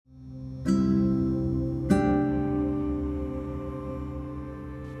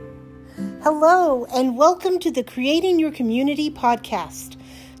Hello, and welcome to the Creating Your Community podcast.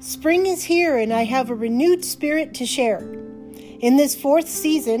 Spring is here, and I have a renewed spirit to share. In this fourth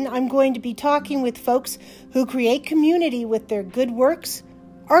season, I'm going to be talking with folks who create community with their good works,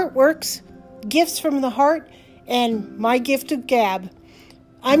 artworks, gifts from the heart, and my gift of gab.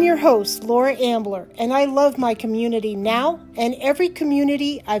 I'm your host, Laura Ambler, and I love my community now and every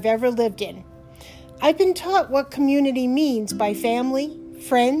community I've ever lived in. I've been taught what community means by family,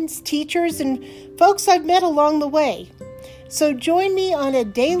 friends, teachers, and folks I've met along the way. So join me on a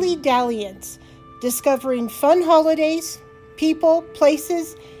daily dalliance, discovering fun holidays, people,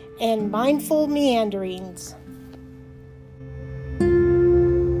 places, and mindful meanderings.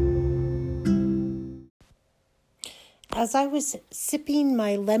 As I was sipping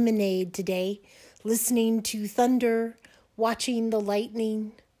my lemonade today, listening to thunder, watching the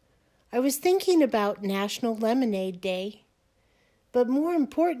lightning, I was thinking about National Lemonade Day. But more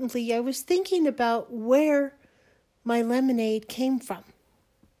importantly, I was thinking about where my lemonade came from.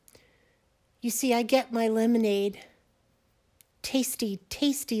 You see, I get my lemonade, tasty,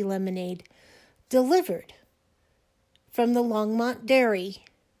 tasty lemonade, delivered from the Longmont Dairy.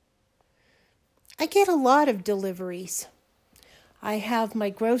 I get a lot of deliveries. I have my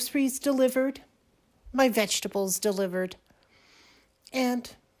groceries delivered, my vegetables delivered,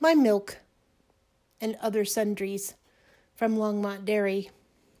 and my milk and other sundries from Longmont Dairy.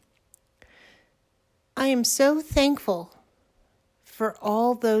 I am so thankful for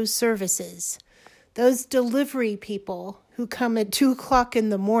all those services, those delivery people who come at 2 o'clock in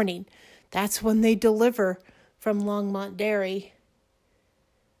the morning. That's when they deliver from Longmont Dairy.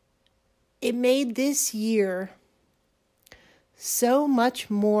 It made this year so much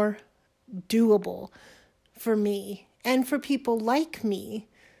more doable for me and for people like me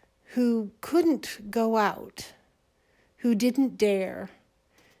who couldn't go out, who didn't dare,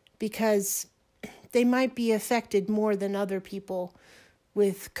 because they might be affected more than other people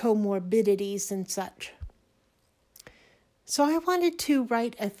with comorbidities and such. So I wanted to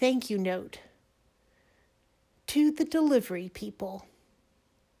write a thank you note to the delivery people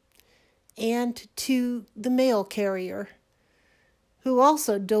and to the mail carrier who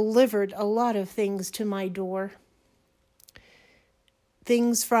also delivered a lot of things to my door.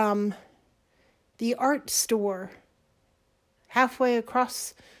 Things from the art store halfway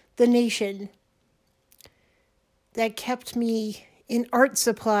across the nation that kept me in art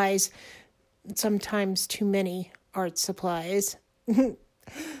supplies, sometimes too many art supplies.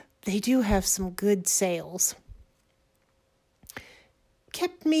 They do have some good sales.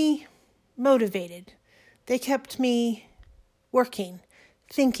 Kept me motivated. They kept me working,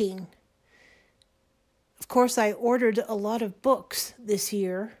 thinking. Of course, I ordered a lot of books this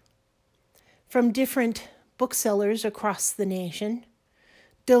year from different booksellers across the nation,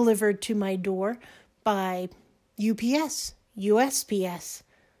 delivered to my door by UPS, USPS,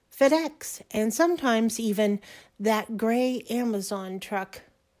 FedEx, and sometimes even that gray Amazon truck.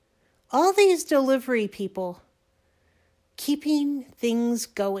 All these delivery people keeping things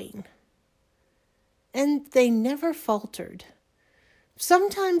going. And they never faltered.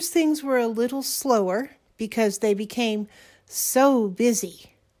 Sometimes things were a little slower because they became so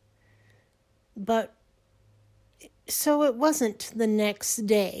busy. But so it wasn't the next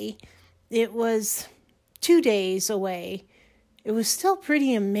day. It was 2 days away. It was still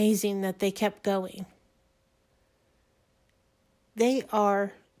pretty amazing that they kept going. They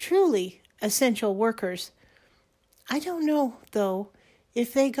are truly essential workers. I don't know, though,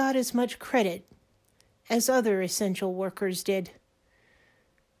 if they got as much credit as other essential workers did.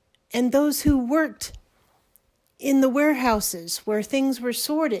 And those who worked in the warehouses where things were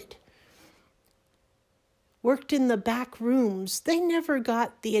sorted, worked in the back rooms, they never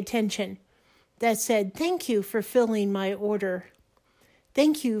got the attention that said, "Thank you for filling my order.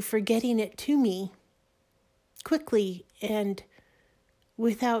 Thank you for getting it to me quickly and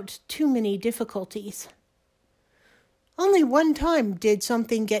without too many difficulties." Only one time did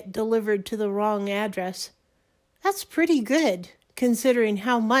something get delivered to the wrong address. That's pretty good, considering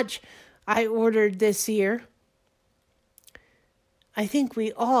how much I ordered this year. I think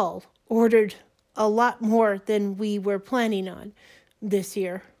we all ordered a lot more than we were planning on this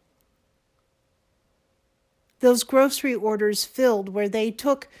year. Those grocery orders filled where they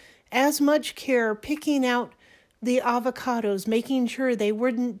took as much care picking out the avocados, making sure they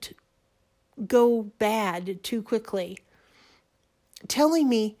wouldn't go bad too quickly, telling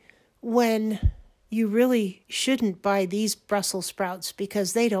me when you really shouldn't buy these Brussels sprouts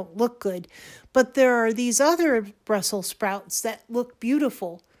because they don't look good, but there are these other Brussels sprouts that look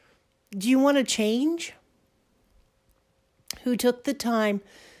beautiful. Do you want to change? Who took the time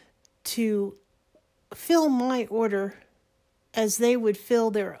to fill my order as they would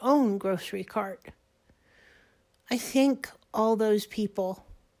fill their own grocery cart. I thank all those people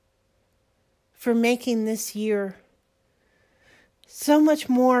for making this year so much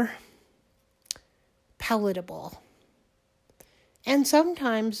more palatable and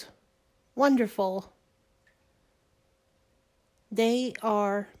sometimes wonderful. They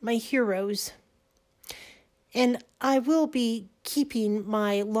are my heroes. And I will be keeping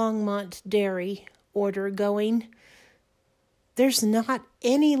my Longmont Dairy order going. There's not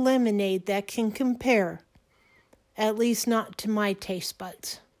any lemonade that can compare, at least not to my taste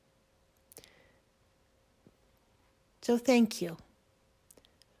buds. So thank you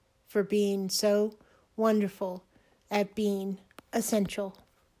for being so wonderful at being essential.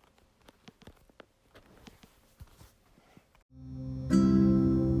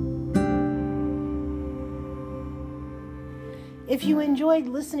 If you enjoyed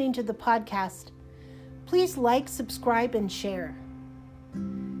listening to the podcast, please like, subscribe, and share.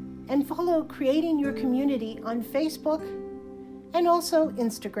 And follow Creating Your Community on Facebook and also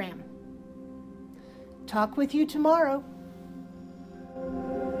Instagram. Talk with you tomorrow.